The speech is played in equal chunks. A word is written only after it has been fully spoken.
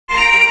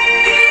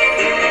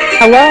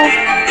Hello?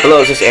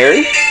 Hello, is this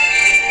Erin?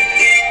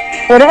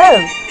 It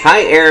is.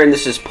 Hi, Erin.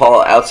 This is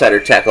Paul,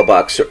 Outsider Tackle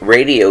Box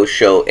radio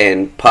show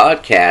and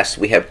podcast.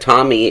 We have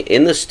Tommy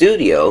in the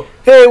studio.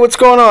 Hey, what's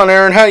going on,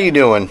 Erin? How you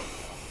doing?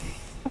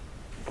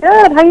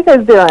 Good. How you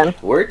guys doing?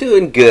 We're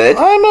doing good.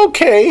 I'm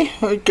okay.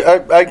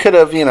 I could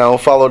have,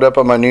 followed up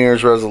on my New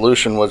Year's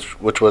resolution,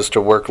 which was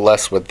to work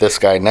less with this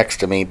guy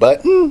next to me,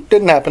 but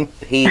didn't happen.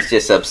 He's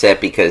just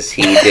upset because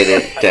he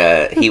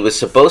didn't. He was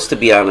supposed to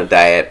be on a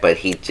diet, but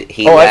he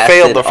I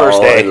failed the first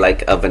day in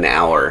like of an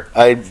hour.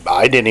 I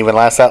didn't even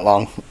last that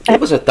long. It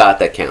was a thought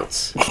that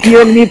counts.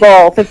 You and me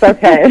both. It's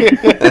okay.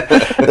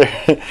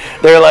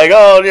 They're like,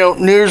 oh,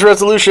 New Year's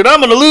resolution.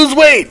 I'm going to lose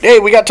weight. Hey,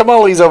 we got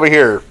tamales over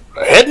here.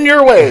 Heading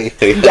your way.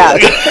 Yeah,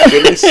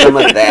 give me some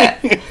of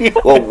that.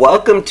 Well,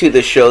 welcome to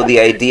the show.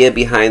 The idea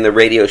behind the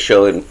radio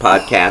show and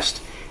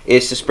podcast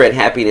is to spread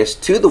happiness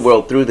to the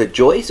world through the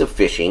joys of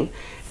fishing.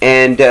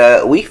 And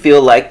we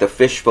feel like the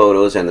fish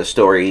photos and the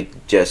story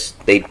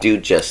they do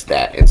just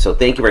that. And so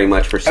thank you very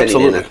much for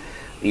sending in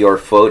your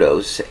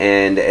photos.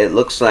 And it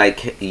looks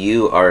like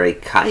you are a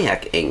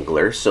kayak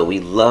angler, so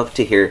we love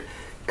to hear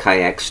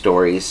kayak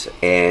stories.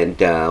 And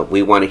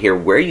we want to hear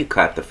where you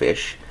caught the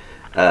fish,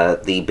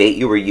 the bait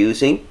you were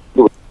using,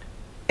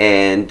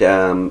 and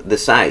the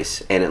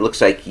size. And it looks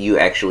like you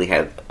actually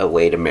have a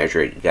way to measure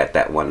it. You got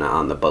that one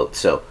on the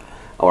boat,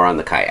 or on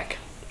the kayak.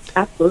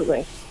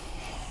 Absolutely.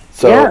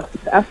 So, yes,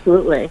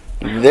 absolutely.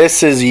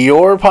 This is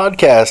your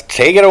podcast.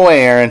 Take it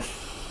away, Erin.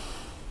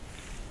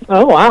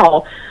 Oh,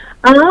 wow.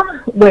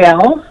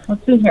 Well,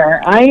 let's see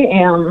here.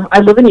 I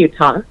live in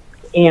Utah,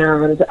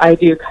 and I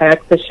do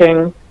kayak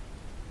fishing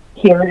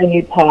here in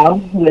Utah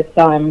with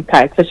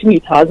Kayak Fishing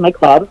Utah is my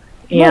club.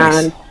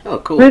 Nice.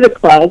 And through the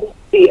club,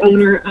 the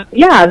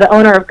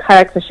owner of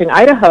Kayak Fishing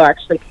Idaho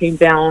actually came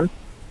down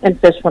and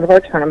fished one of our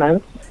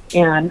tournaments,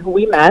 and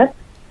we met,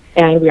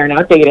 and we are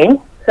now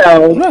dating.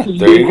 So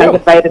he has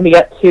invited me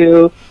up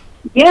to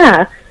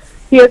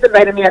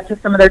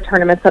some of their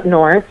tournaments up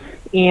north,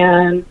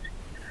 and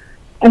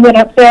I went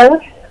up there.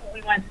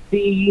 We went.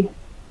 The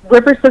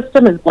river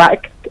system is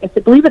Black. I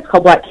believe it's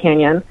called Black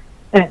Canyon,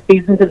 and it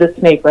feeds into the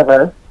Snake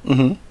River.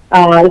 Mm-hmm.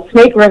 The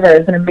Snake River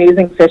is an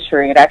amazing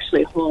fishery. It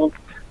actually holds,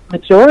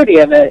 majority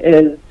of it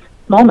is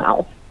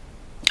smallmouth.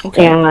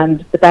 Okay.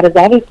 But that is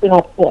obviously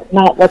not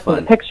what's in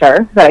the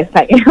picture that I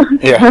sent you.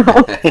 Yeah.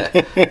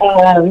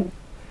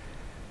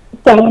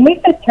 So when we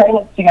fish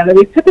tournaments together,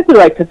 we typically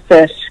like to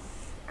fish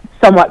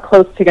somewhat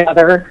close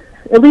together,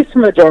 at least for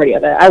the majority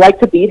of it. I like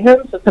to beat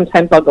him, so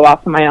sometimes I'll go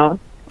off on my own.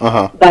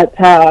 Uh-huh. But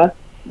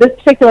this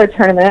particular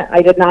tournament,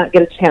 I did not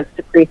get a chance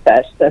to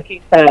pre-fish. So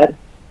he said,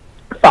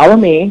 follow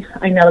me.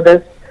 I know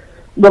this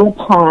little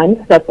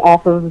pond that's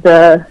off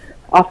the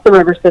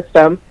river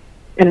system,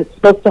 and it's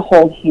supposed to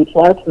hold huge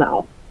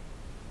largemouth.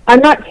 I'm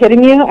not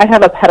kidding you. I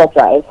have a pedal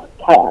drive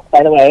kayak,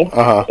 by the way,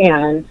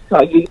 and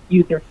so you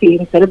use your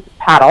feet instead of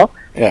paddle.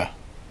 Yeah.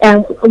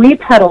 And we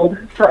pedaled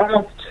for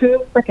almost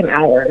 2 freaking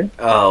hours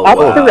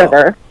up the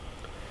river.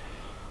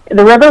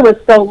 The river was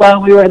so low,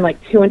 we were in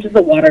like 2 inches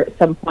of water at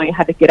some point.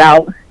 Had to get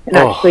out and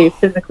actually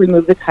physically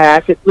move the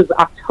kayak. It was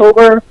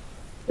October.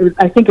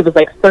 I think it was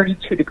like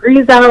 32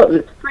 degrees out. It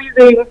was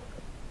freezing.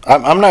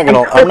 I'm not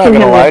gonna lie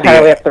to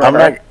you.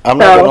 I'm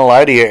not gonna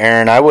lie to you,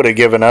 Erin. I would have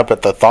given up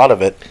at the thought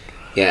of it.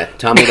 Yeah,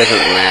 Tommy doesn't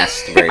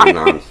last very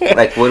long.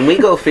 Like when we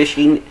go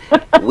fishing,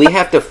 we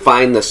have to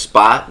find the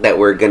spot that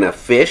we're gonna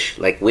fish.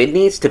 Like it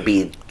needs to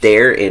be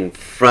there in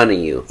front of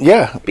you.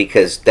 Yeah,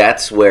 because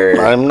that's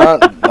where I'm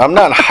not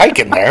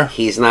hiking there.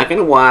 He's not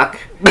gonna walk.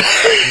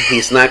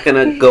 He's not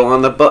gonna go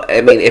on the boat.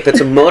 I mean, if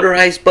it's a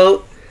motorized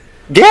boat,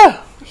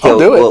 yeah. I'll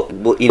do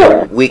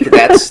it.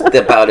 That's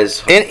about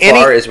as far as we're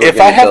going to go. If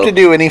I have to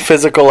do any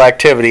physical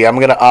activity, I'm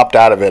going to opt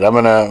out of it. I'm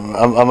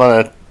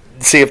gonna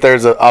see if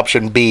there's an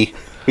option B.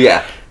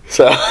 Yeah.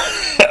 So,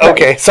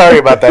 okay, sorry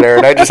about that,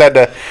 Erin. I just had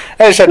to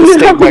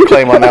stake my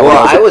claim on that one.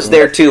 Well, I was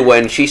there too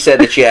when she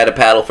said that she had to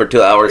paddle for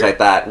 2 hours. I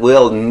thought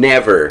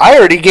I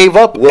already gave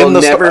up. We'll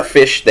never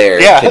fish there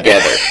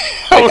together.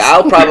 Like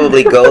I'll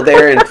probably go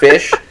there and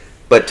fish.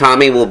 But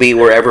Tommy will be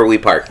wherever we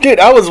park. Dude,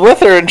 I was with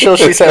her until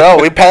she said, "Oh,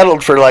 we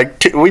paddled for like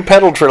 2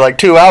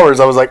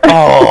 hours." I was like,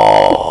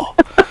 "Oh."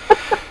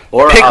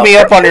 Pick me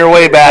up on your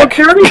way back.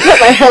 Well, Jeremy put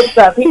my hopes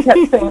up. He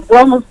kept saying, "We're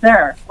almost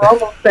there. We're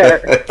almost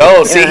there."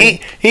 Oh,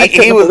 see,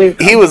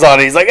 he was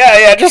on it. He's like,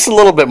 "Yeah, just a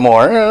little bit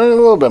more, a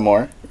little bit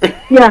more."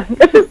 Yeah,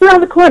 it's just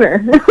around the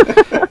corner.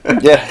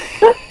 Yeah.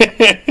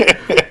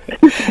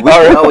 We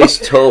can always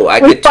tow. I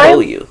could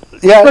tow you.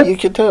 Yeah, you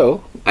could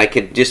tow. I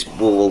could just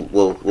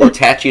we'll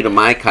attach you to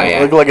my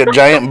kayak. Look like a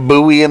giant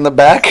buoy in the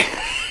back.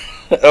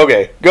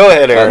 Okay, go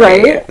ahead, Erin.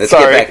 Right? Let's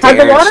Sorry. get back to Had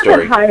the Erin's water story.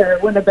 been higher,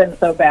 it wouldn't have been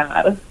so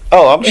bad.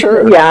 Oh, I'm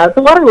sure. Yeah, if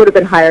the water would have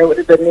been higher, it would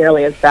have been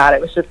nearly as bad. It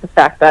was just the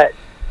fact that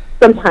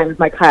sometimes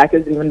my kayak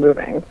isn't even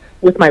moving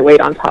with my weight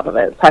on top of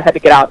it, so I had to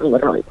get out and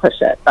literally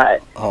push it.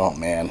 But oh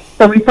man!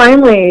 So we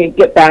finally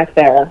get back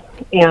there,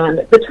 and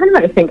the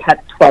tournament I think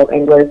had 12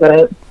 anglers in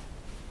it,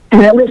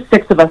 and at least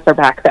 6 of us are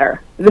back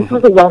there. This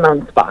was a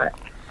well-known spot.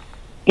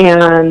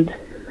 And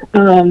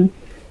so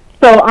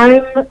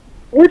I'm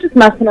we're just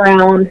messing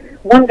around.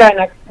 One guy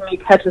next to me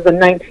catches a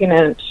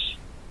 19-inch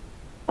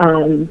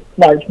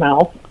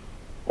largemouth,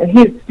 and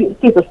he's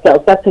super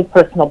stoked. That's his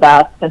personal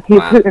best, and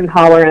he's hooting and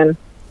hollering.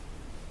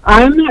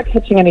 I'm not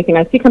catching anything.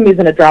 I think I'm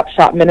using a drop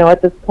shot minnow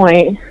at this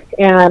point,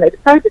 and I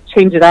decided to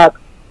change it up.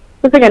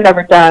 Something I've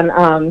never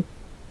done.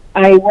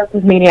 I work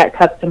with Maniac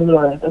Custom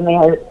Lures, and they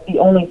are the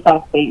only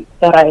soft baits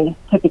that I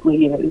typically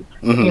use.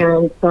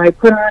 And so I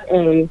put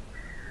on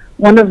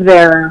one of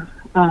their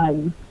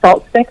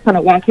salt sticks on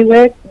a wacky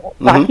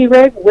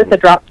rig with a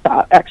drop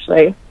shot,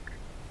 actually.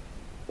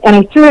 And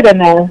I threw it in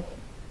there,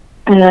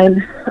 and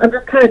I'm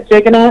just kind of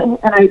jigging it, and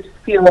I just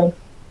feel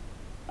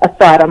a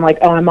thud. I'm like,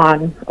 oh, I'm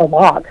on a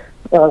log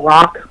or a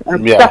rock or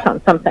stuck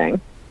on something.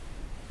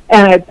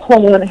 And I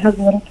pull, and it has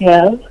a little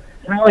give,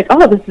 and I'm like,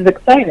 oh, this is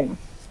exciting.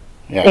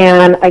 Yeah.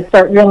 And I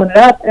start reeling it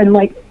up, and,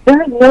 like,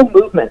 there is no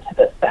movement to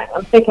this thing.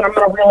 I'm thinking I'm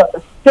going to reel up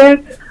a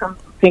stick. I'm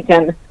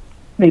thinking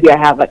maybe I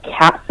have a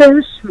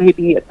catfish.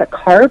 Maybe it's a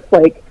carp.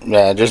 Like,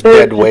 yeah, just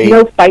dead weight.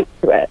 There's no fight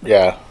to it.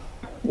 Yeah.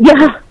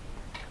 Yeah.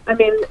 I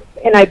mean,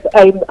 and I'm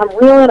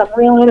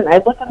reeling, and I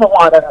look in the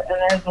water, and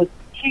there's this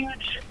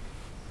huge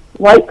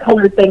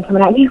light-colored thing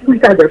coming at me. I'm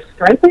like, are there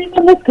striping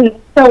in this? Because it's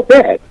so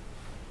big.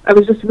 I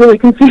was just really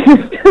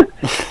confused.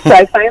 So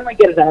I finally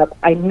get it up.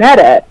 I net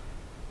it.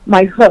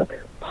 My hook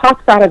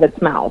pops out of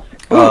its mouth.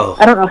 Oh.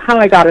 I don't know how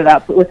I got it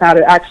up without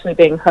it actually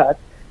being hooked.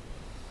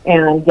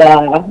 And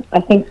I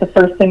think the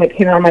first thing that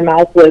came out of my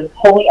mouth was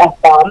holy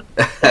F-bomb.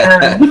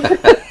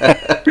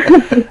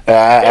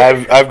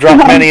 I've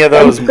dropped many of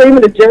those. I'm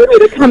screaming to Jeremy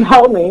to come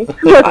help me.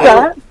 What's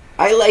that?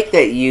 I like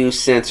that you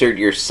censored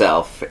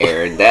yourself,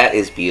 Erin. That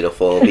is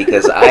beautiful,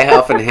 because I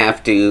often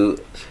have to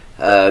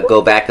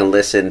go back and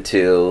listen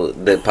to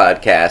the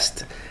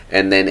podcast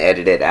and then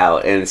edit it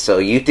out. And so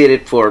you did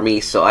it for me,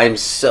 so I'm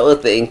so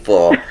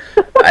thankful.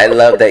 I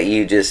love that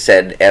you just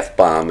said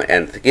F-bomb,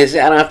 and because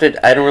I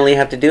don't really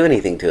have to do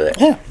anything to it.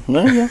 Yeah.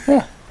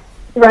 Yeah.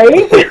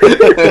 Right?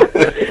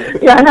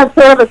 Yeah, I have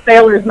sort of a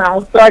sailor's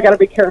mouth, so I got to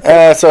be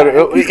careful.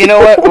 So you know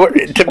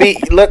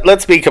what?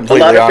 Let's be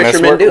completely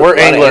honest. We're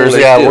anglers.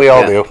 Yeah, we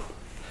all do.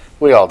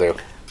 We all do.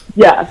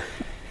 Yeah.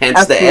 Hence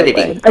absolutely. The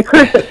editing. I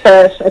curse at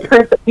fish. I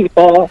curse at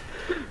people.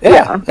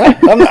 Yeah.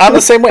 I'm the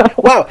same way.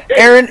 Wow,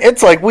 Erin,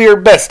 it's like we are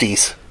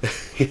besties.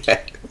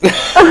 Yeah.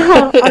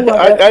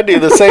 I do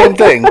the same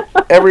thing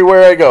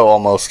everywhere I go,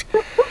 almost.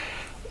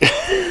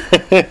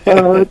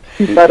 Oh,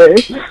 it's better.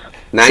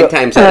 9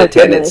 times out of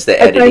 10, it's the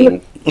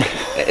editing.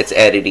 It's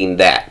editing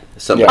that.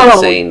 Somebody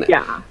saying.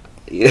 Yeah.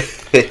 You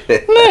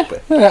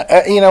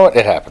know what?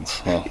 It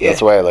happens. Yeah, that's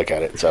the way I look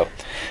at it. So,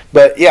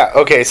 but yeah,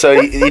 okay. So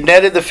you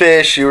netted the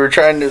fish. You were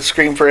trying to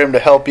scream for him to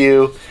help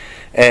you,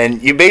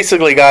 and you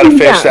basically got a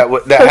fish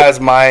that has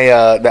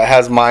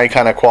my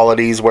kind of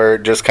qualities, where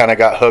it just kind of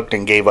got hooked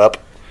and gave up.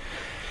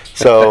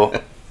 So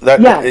that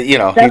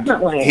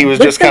definitely. He was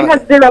this just kind of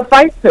has zero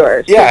fight to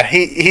her. Yeah,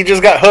 he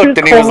just got hooked,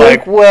 and he was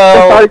like,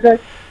 well,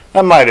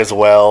 I might as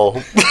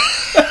well.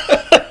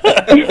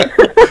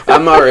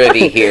 I'm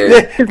already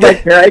here. He's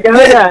like, here I go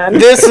again.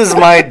 This is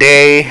my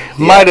day.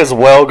 Might as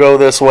well go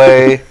this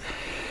way.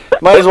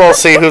 Might as well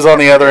see who's on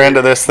the other end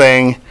of this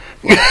thing.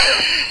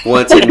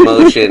 Once in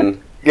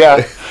motion.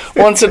 Yeah.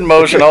 Once in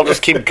motion, I'll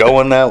just keep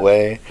going that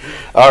way.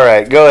 All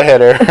right, go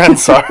ahead, Erin. I'm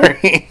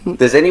sorry.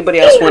 Does anybody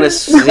else want to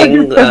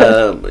sing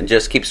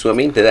Just Keep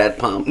Swimming? Did that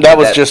pump? That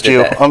was just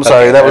you. I'm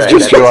sorry. Okay, that was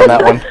just you on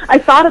that one. I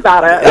thought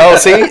about it. Oh,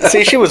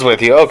 see, she was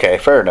with you. Okay,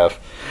 fair enough.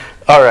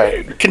 All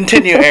right,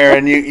 continue,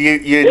 Erin.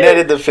 You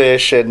netted the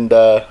fish, and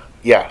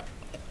yeah.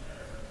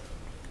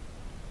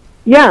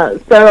 Yeah.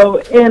 So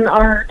in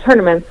our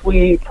tournaments,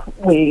 we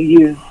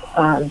use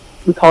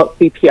we call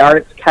it CPR.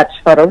 It's catch,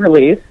 photo,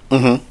 release.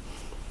 Mm-hmm.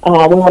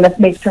 We want to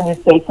make sure we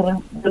safely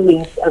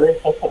release every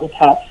fish that we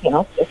catch. You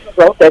know, fish will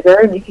grow bigger,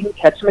 and you can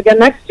catch them again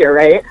next year,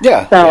 right?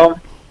 Yeah. So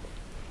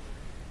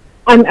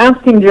I'm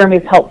asking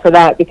Jeremy's help for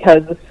that,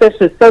 because this fish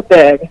is so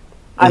big.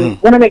 I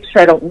want to make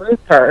sure I don't lose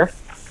her.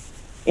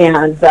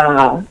 And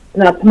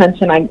not to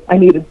mention, I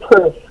needed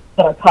proof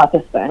that I caught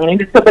this thing. I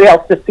needed somebody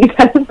else to see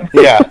this.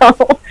 Yeah.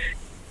 So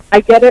I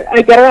get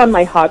her on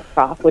my hog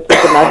trough, which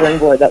is the measuring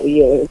board that we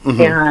use,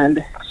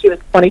 and she was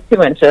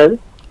 22 inches.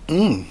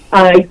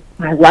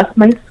 I left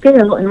my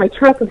scale in my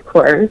truck, of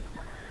course.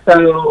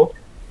 So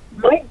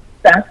my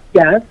best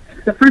guess,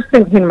 the first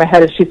thing that came to my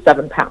head is she's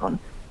 7 pounds.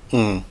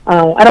 I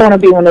don't want to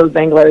be one of those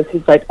anglers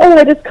who's like, oh,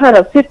 I just caught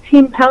a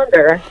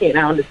 15-pounder, you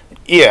know.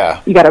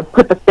 Yeah. You got to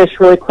put the fish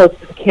really close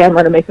to the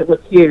camera to make it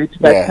look huge.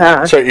 But,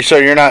 yeah. So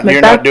you're not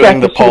doing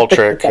the Paul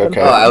trick.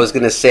 Okay. Oh, I was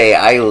gonna say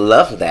I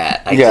love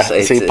that.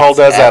 Paul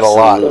does that a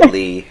lot.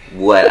 Absolutely,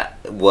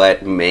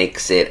 what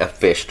makes it a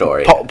fish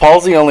story.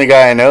 Paul's the only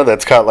guy I know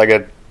that's caught like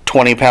a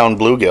 20-pound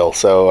bluegill.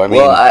 So I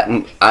mean,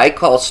 well, I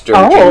call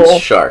sturgeons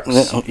sharks,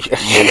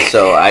 and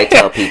so I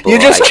tell people you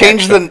just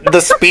changed the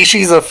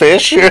species of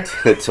fish.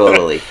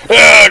 Totally.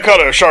 I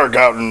caught a shark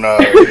out in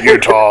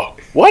Utah.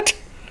 What?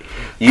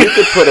 You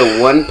could put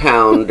a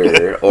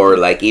 1-pounder or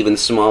like even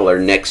smaller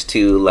next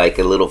to like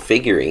a little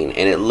figurine,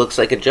 and it looks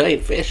like a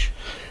giant fish.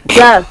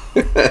 Yes,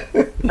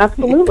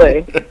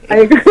 absolutely. I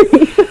agree.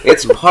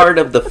 It's part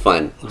of the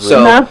fun.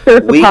 So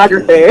master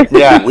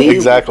photography.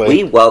 Exactly.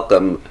 We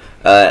welcome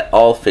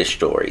all fish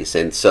stories,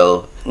 and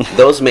so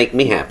those make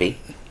me happy.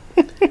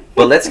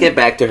 But let's get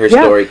back to her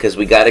story, because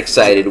we got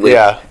excited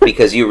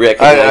because you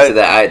recognized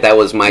that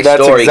was my story.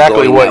 That's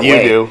exactly going what that you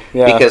way. do.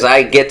 Because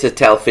I get to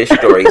tell fish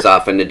stories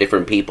often to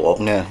different people,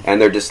 and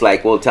they're just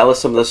like, "Well, tell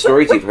us some of the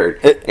stories you've heard."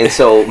 And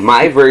so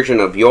my version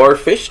of your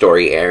fish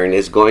story, Erin,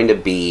 is going to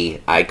be: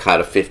 I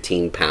caught a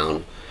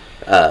 15-pound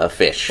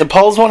fish. And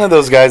Paul's one of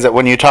those guys that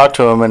when you talk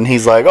to him and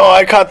he's like, "Oh,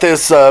 I caught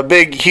this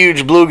big,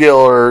 huge bluegill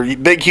or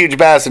big, huge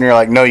bass," and you're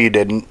like, "No, you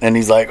didn't." And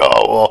he's like,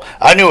 "Oh, well,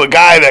 I knew a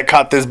guy that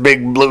caught this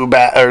big blue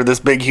bass or this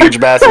big, huge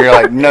bass," and you're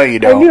like, "No, you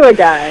don't." I knew a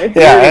guy.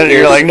 Yeah, and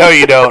you're like, "No,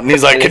 you don't." And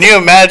he's like, "Can you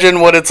imagine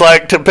what it's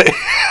like to pay?"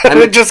 And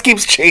it just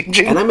keeps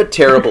changing. And I'm a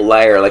terrible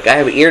liar. Like, I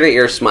have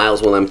ear-to-ear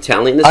smiles when I'm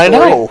telling the story. I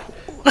know.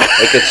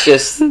 Like, it's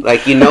just,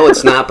 like,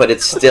 it's not, but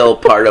it's still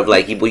part of,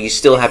 like, you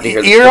still have to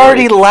hear the You're story.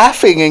 already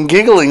laughing and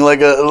giggling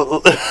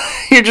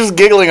you're just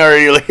giggling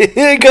already. You're like,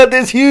 "I got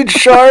this huge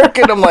shark,"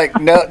 and I'm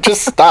like, "No,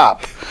 just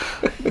stop."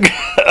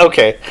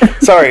 Okay,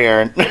 sorry,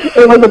 Erin.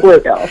 It was a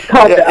bluegill.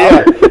 Calm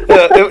down.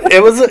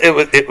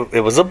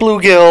 It was a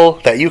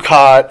bluegill that you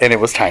caught, and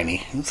it was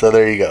tiny. So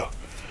there you go.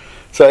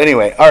 So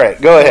anyway, all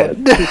right, go ahead.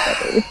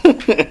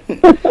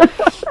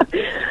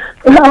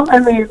 Well, I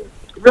mean,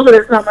 really,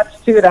 there's not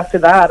much to it after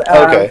that.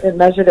 Okay. It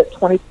measured at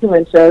 22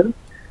 inches.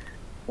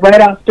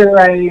 Right after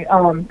I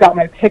got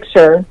my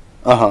picture,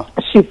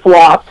 she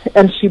flopped,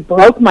 and she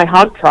broke my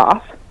hog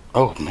trough.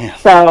 Oh, man.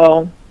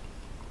 So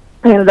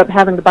I ended up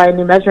having to buy a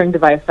new measuring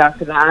device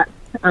after that.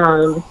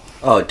 Oh,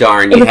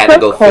 darn, you had to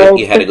go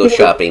you had to go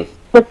shopping.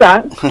 What's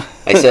that?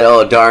 I said,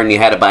 "Oh, darn, you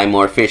had to buy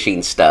more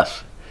fishing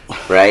stuff,"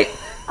 right?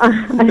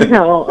 I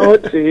know. Oh,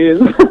 jeez.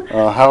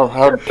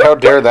 How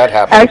dare that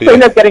happen? I actually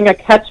ended up getting a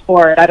catch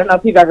for it. I don't know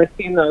if you've ever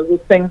seen those.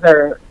 Those things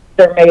they're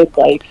made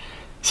like.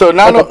 So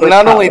not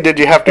only did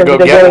you have to go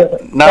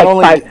get not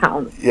only 5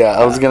 pounds. Yeah,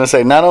 I was gonna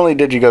say not only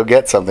did you go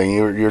get something,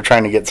 you were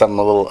trying to get something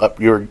a little up.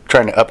 You were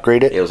trying to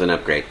upgrade it. It was an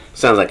upgrade.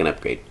 Sounds like an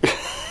upgrade.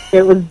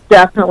 It was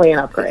definitely an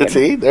upgrade.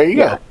 See, there you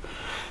go.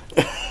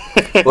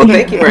 Well,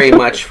 thank you very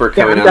much for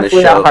coming on the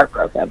show. Definitely not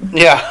heartbroken.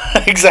 Yeah,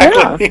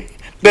 exactly. Yeah.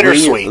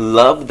 Bittersweet. We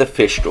love the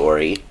fish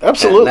story.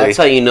 Absolutely. And that's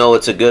how you know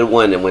it's a good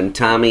one. And when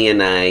Tommy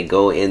and I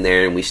go in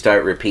there and we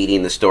start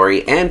repeating the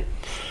story and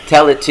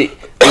tell it to,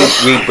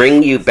 we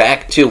bring you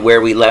back to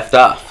where we left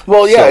off.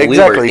 Well, yeah, so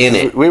exactly. We were in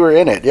it. We were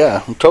in it.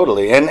 Yeah,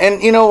 totally.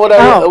 And you know what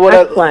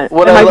excellent.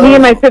 What and I like love, me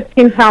and my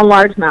 15-pound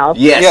largemouth.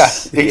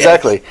 Yes. Yeah,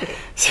 exactly. Yes.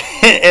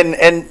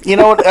 And you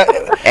know what?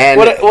 And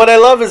what I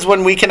love is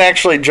when we can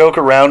actually joke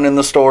around in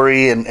the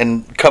story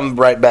and come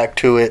right back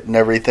to it and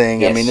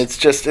everything. Yes. I mean, it's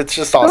just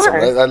awesome.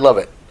 Sure. I love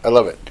it. I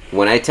love it.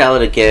 When I tell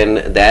it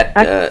again,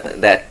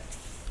 that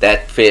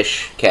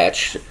fish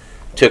catch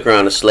took her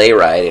on a sleigh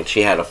ride, and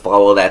she had to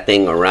follow that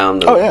thing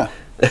around the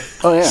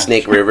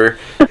Snake River.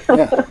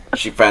 Yeah.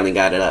 She finally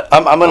got it up.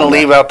 I'm going to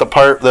leave out the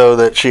part though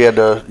that she had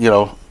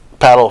to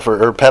pedal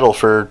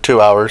for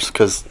 2 hours,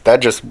 because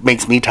that just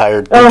makes me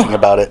tired thinking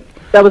about it.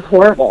 That was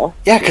horrible.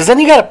 Yeah, because then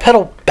you got to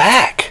pedal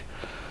back.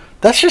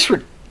 That's just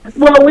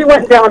Well, we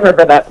went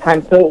downriver that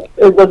time, so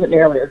it wasn't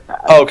nearly as bad.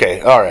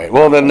 Okay, all right.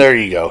 Well, then there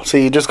you go. So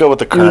you just go with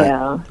the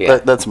current. Yeah.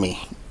 That's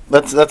me.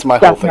 That's my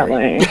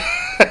Definitely. whole thing.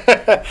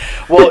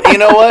 Well, you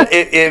know what?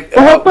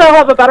 Hopefully I'll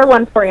have a better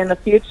one for you in the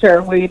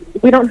future. We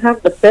don't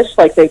have the fish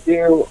like they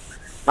do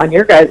on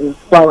your guys'.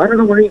 Well, I don't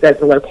know where you guys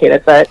are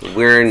located, but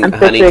we're in I'm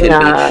Huntington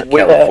fishing, Beach,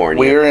 California.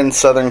 We're in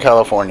Southern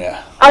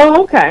California.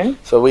 Oh, okay.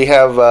 So we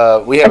have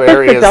I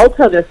areas. fished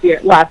the Delta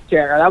last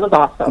year. That was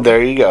awesome.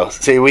 There you go.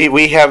 See,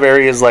 we have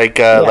areas like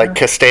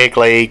Castaic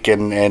Lake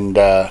and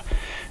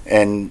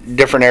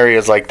different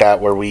areas like that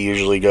where we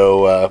usually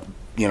go,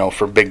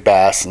 for big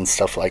bass and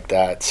stuff like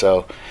that.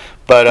 So,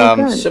 but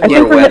I similar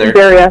think we're weather.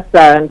 hitting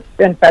Berryessa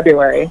in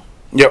February.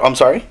 Yeah, I'm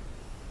sorry.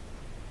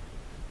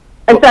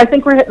 I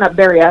think we're hitting up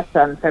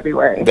Berryessa in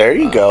February. There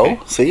you go.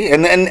 See,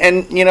 and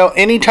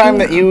anytime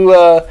that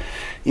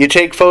you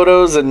take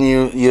photos and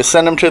you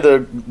send them to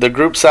the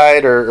group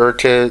site or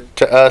to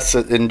us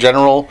in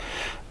general,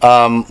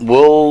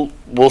 we'll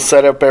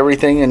set up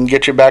everything and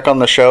get you back on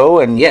the show.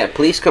 And yeah,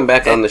 please come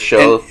back on the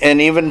show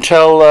and even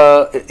tell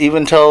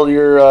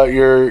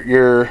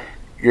your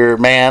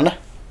man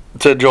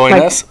to join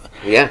us.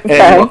 Yeah, okay.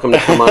 You're welcome to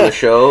come on the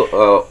show,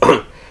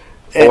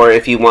 or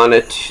if you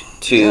wanted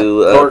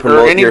to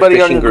promote your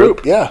fishing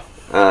group. Yeah.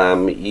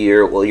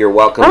 You're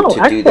welcome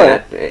to do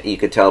that. You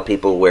could tell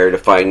people where to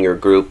find your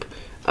group.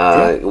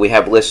 We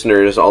have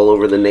listeners all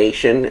over the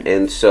nation,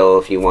 and so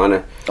if you want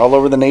to, all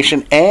over the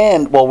nation,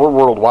 and we're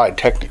worldwide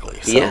technically.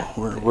 So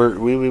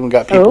we even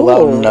got people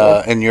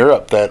out in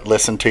Europe that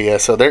listen to you.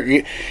 So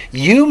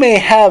you may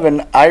have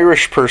an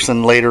Irish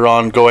person later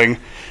on going,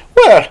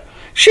 well,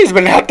 she's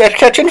been out there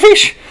catching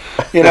fish.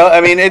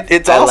 I mean,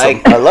 it's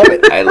awesome. I love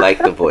it. I like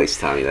the voice,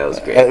 Tommy. That was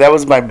great. That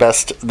was my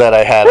best that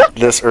I had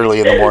this early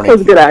in the morning. It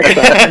was a good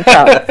accent.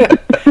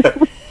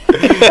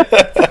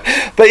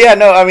 But yeah,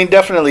 no, I mean,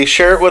 definitely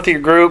share it with your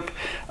group.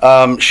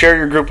 share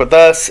your group with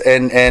us,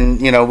 and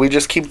we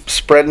just keep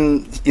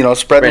spreading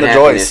the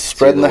joys,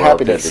 spreading the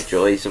happiness, the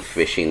joys of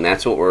fishing.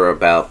 That's what we're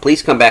about.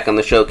 Please come back on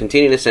the show.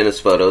 Continue to send us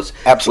photos.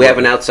 Absolutely. We have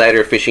an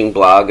Outsider Fishing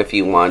blog if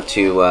you want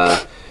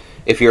to.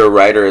 If you're a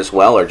writer as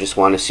well, or just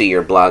want to see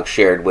your blog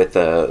shared with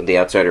the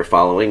Outsider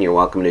following, you're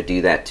welcome to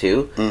do that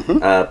too.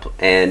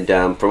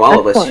 Mm-hmm. From all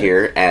of us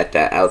here at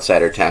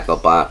Outsider Tackle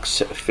Box,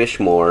 fish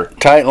more.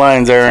 Tight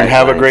lines, Erin.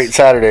 Have a great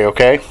Saturday,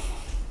 okay?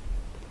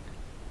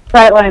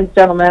 Tight lines,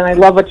 gentlemen. I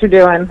love what you're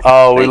doing.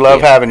 Oh, we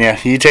love having you.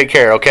 You take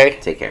care, okay?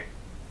 Take care.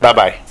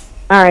 Bye-bye.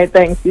 All right,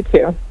 thanks. You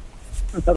too.